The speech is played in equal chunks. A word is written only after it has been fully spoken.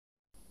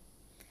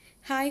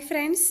Hi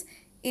friends,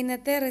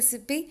 ഇന്നത്തെ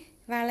recipe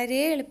വളരെ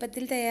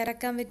എളുപ്പത്തിൽ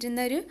തയ്യാറാക്കാൻ പറ്റുന്ന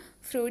ഒരു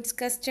ഫ്രൂട്ട്സ്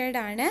കസ്റ്റേർഡ്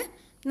ആണ്.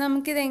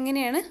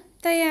 നമുക്കിതെങ്ങനെയാണ്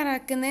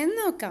തയ്യാറാക്കുന്നതെന്ന്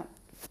നോക്കാം.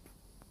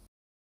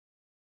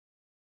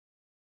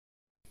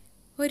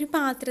 ഒരു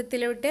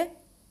പാത്രത്തിലോട്ട്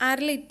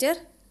 1/2 ലിറ്റർ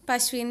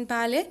പശുവിൻ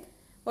പാല്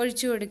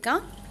ഒഴിച്ചു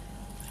കൊടുക്കാം.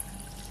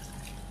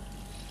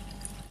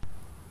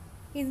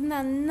 ഇത്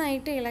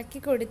നന്നായിട്ട്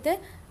ഇളക്കി കൊടുത്ത്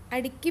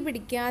അടുക്കി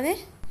പിടിക്കാതെ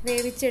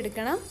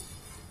വേവിച്ചെടുക്കണം.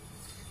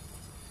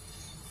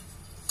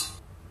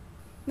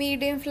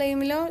 മീഡിയം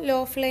ഫ്ലെയിമിലോ ലോ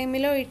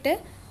ഫ്ലെയിമിലോ ഇട്ട്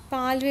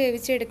പാൽ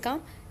വേവിച്ചെടുക്കാം.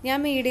 ഞാൻ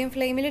മീഡിയം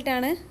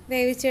ഫ്ലെയിമിലിട്ടാണ്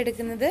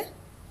വേവിച്ചെടുക്കുന്നത്.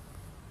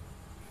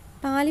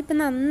 പാലിപ്പോൾ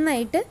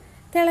നന്നായിട്ട്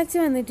തിളച്ച്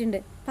വന്നിട്ടുണ്ട്.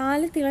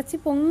 പാൽ തിളച്ച്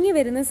പൊങ്ങി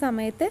വരുന്ന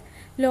സമയത്ത്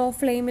ലോ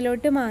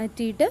ഫ്ലെയിമിലോട്ട്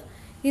മാറ്റിയിട്ട്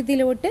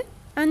ഇതിലോട്ട്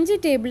 5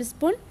 ടേബിൾ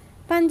സ്പൂൺ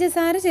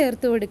പഞ്ചസാര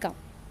ചേർത്ത് കൊടുക്കാം.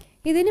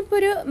 ഇതിനിപ്പോൾ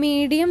ഒരു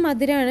മീഡിയം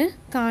മധുരമാണ്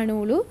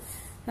കാണുള്ളൂ.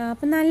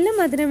 അപ്പം നല്ല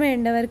മധുരം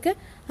വേണ്ടവർക്ക്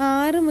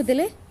 6 മുതൽ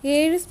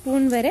 7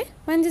 സ്പൂൺ വരെ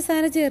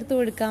പഞ്ചസാര ചേർത്ത്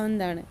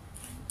കൊടുക്കാവുന്നതാണ്.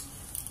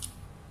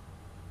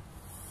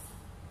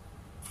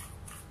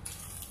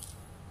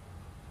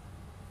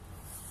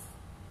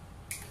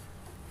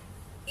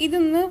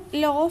 ഇതൊന്ന്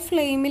ലോ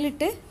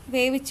ഫ്ലെയിമിലിട്ട്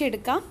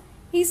വേവിച്ചെടുക്കാം.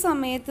 ഈ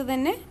സമയത്ത്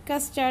തന്നെ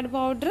കസ്റ്റാർഡ്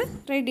പൗഡർ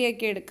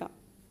റെഡിയാക്കി എടുക്കാം.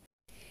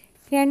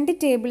 2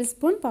 ടേബിൾ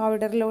സ്പൂൺ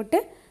പൗഡറിലോട്ട്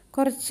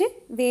കുറച്ച്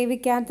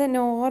വേവിക്കാത്ത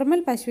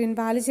നോർമൽ പശുവിൻ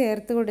പാൽ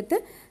ചേർത്ത് കൊടുത്ത്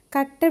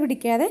കട്ട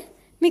പിടിക്കാതെ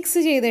മിക്സ്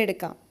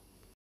ചെയ്തെടുക്കാം.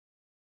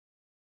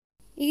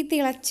 ഈ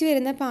തിളച്ച്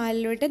വരുന്ന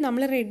പാലിലോട്ട്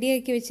നമ്മൾ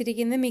റെഡിയാക്കി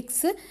വെച്ചിരിക്കുന്ന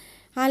മിക്സ്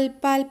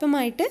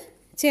അല്പാൽപമായിട്ട്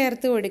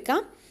ചേർത്ത്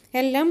കൊടുക്കാം.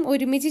 എല്ലാം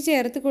ഒരുമിച്ച്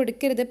ചേർത്ത്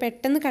കൊടുക്കരുത്,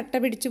 പെട്ടെന്ന് കട്ട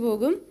പിടിച്ചു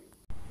പോകും.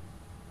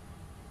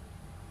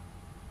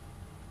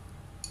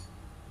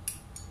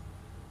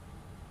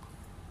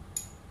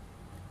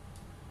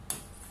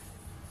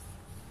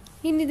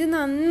 ഇനി ഇത്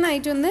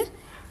നന്നായിട്ടൊന്ന്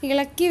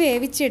ഇളക്കി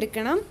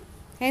വേവിച്ചെടുക്കണം.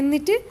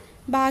 എന്നിട്ട്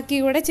ബാക്കി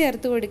കൂടെ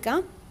ചേർത്ത് കൊടുക്കാം.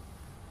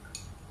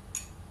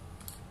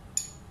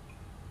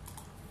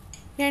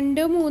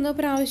 2-3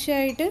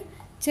 പ്രാവശ്യമായിട്ട്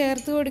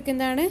ചേർത്ത്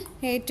കൊടുക്കുന്നതാണ്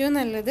ഏറ്റവും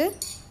നല്ലത്.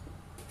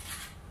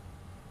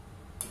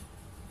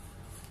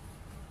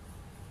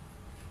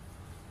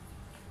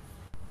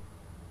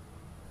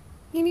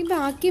 ഇനി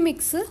ബാക്കി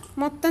മിക്സ്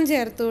മൊത്തം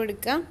ചേർത്ത്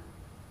കൊടുക്കാം.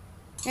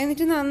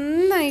 എന്നിട്ട്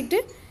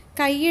നന്നായിട്ട്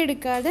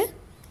കൈയെടുക്കാതെ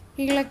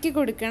ഇളക്കി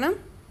കൊടുക്കണം.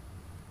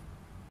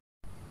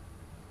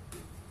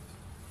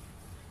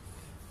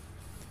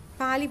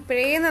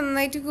 പാലിപ്പോഴേ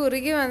നന്നായിട്ട്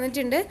കുറുകി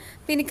വന്നിട്ടുണ്ട്.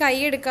 പിന്നെ കൈ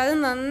എടുക്കാതെ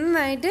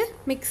നന്നായിട്ട്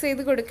മിക്സ്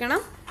ചെയ്ത്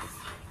കൊടുക്കണം.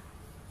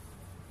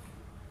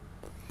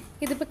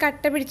 ഇതിപ്പോൾ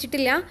കട്ട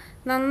പിടിച്ചിട്ടില്ല,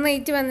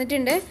 നന്നായിട്ട്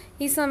വന്നിട്ടുണ്ട്.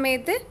 ഈ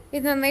സമയത്ത്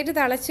ഇത് നന്നായിട്ട്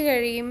തിളച്ച്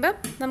കഴിയുമ്പം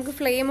നമുക്ക്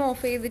ഫ്ലെയിം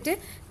ഓഫ് ചെയ്തിട്ട്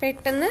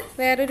പെട്ടെന്ന്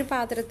വേറൊരു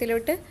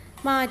പാത്രത്തിലോട്ട്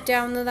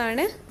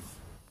മാറ്റാവുന്നതാണ്.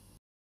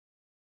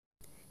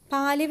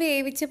 പാല്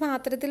വേവിച്ച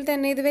പാത്രത്തിൽ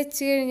തന്നെ ഇത്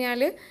വെച്ച്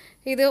കഴിഞ്ഞാൽ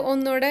ഇത്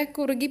ഒന്നുകൂടെ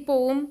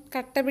കുറുകിപ്പോവും,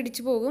 കട്ട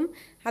പിടിച്ചു പോകും.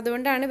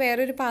 അതുകൊണ്ടാണ്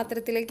വേറൊരു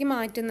പാത്രത്തിലേക്ക്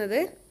മാറ്റുന്നത്.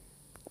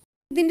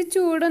 ഇതിൻ്റെ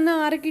ചൂടൊന്ന്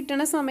ആറി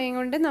കിട്ടണ സമയം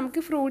കൊണ്ട്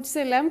നമുക്ക് ഫ്രൂട്ട്സ്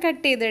എല്ലാം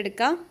കട്ട്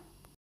ചെയ്തെടുക്കാം.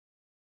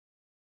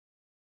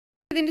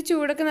 ഇതിൻ്റെ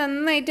ചൂടൊക്കെ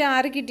നന്നായിട്ട്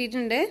ആറി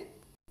കിട്ടിയിട്ടുണ്ട്.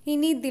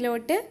 ഇനി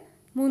ഇതിലോട്ട്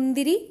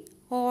മുന്തിരി,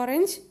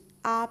 ഓറഞ്ച്,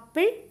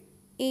 ആപ്പിൾ,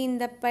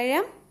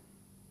 ഈന്തപ്പഴം,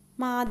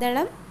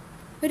 മാതളം,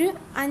 ഒരു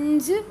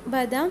 5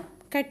 ബദാം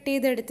കട്ട്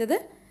ചെയ്തെടുത്തത്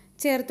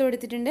ചേർത്ത്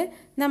കൊടുത്തിട്ടുണ്ട്.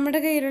 നമ്മുടെ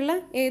കയ്യിലുള്ള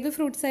ഏത്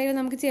ഫ്രൂട്ട്സ് ആയാലും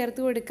നമുക്ക്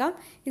ചേർത്ത് കൊടുക്കാം.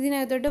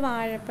 ഇതിനകത്തോട്ട്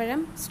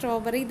വാഴപ്പഴം,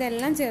 സ്ട്രോബെറി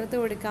ഇതെല്ലാം ചേർത്ത്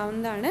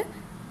കൊടുക്കാവുന്നതാണ്.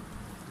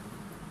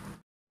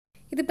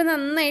 ഇതിപ്പോൾ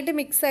നന്നായിട്ട്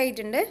മിക്സ്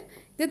ആയിട്ടുണ്ട്.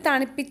 ഇത്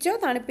തണുപ്പിച്ചോ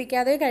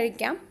തണുപ്പിക്കാതെയോ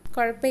കഴിക്കാം,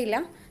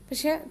 കുഴപ്പമില്ല.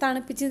 പക്ഷേ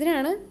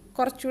തണുപ്പിച്ചതിനാണ്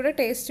കുറച്ചുകൂടെ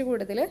ടേസ്റ്റ്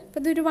കൂടുതൽ.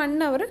 അപ്പോൾ ഇതൊരു 1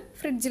 അവർ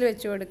ഫ്രിഡ്ജിൽ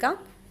വെച്ച് കൊടുക്കാം.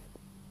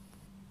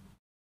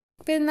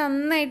 ഇപ്പോൾ ഇത്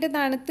നന്നായിട്ട്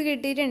തണുത്ത്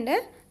കിട്ടിയിട്ടുണ്ട്.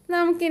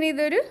 നമുക്കിനി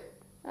ഇതൊരു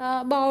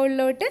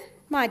ബൗളിലോട്ട്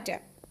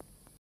മാറ്റാം.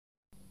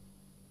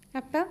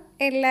 അപ്പം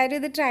എല്ലാവരും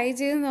ഇത് ട്രൈ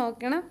ചെയ്ത്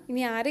നോക്കണം.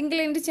 ഇനി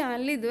ആരെങ്കിലും എൻ്റെ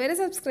ചാനൽ ഇതുവരെ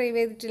സബ്സ്ക്രൈബ്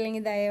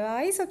ചെയ്തിട്ടില്ലെങ്കിൽ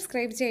ദയവായി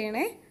സബ്സ്ക്രൈബ്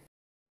ചെയ്യണേ.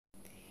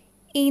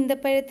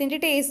 ഈന്തപ്പഴത്തിൻ്റെ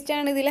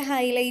ടേസ്റ്റാണ് ഇതിൽ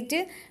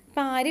ഹൈലൈറ്റ്.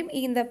 അപ്പം ആരും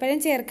ഈന്തപ്പഴം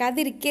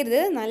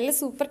ചേർക്കാതിരിക്കരുത്. നല്ല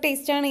സൂപ്പർ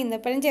ടേസ്റ്റാണ്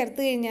ഈന്തപ്പഴം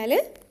ചേർത്ത് കഴിഞ്ഞാൽ.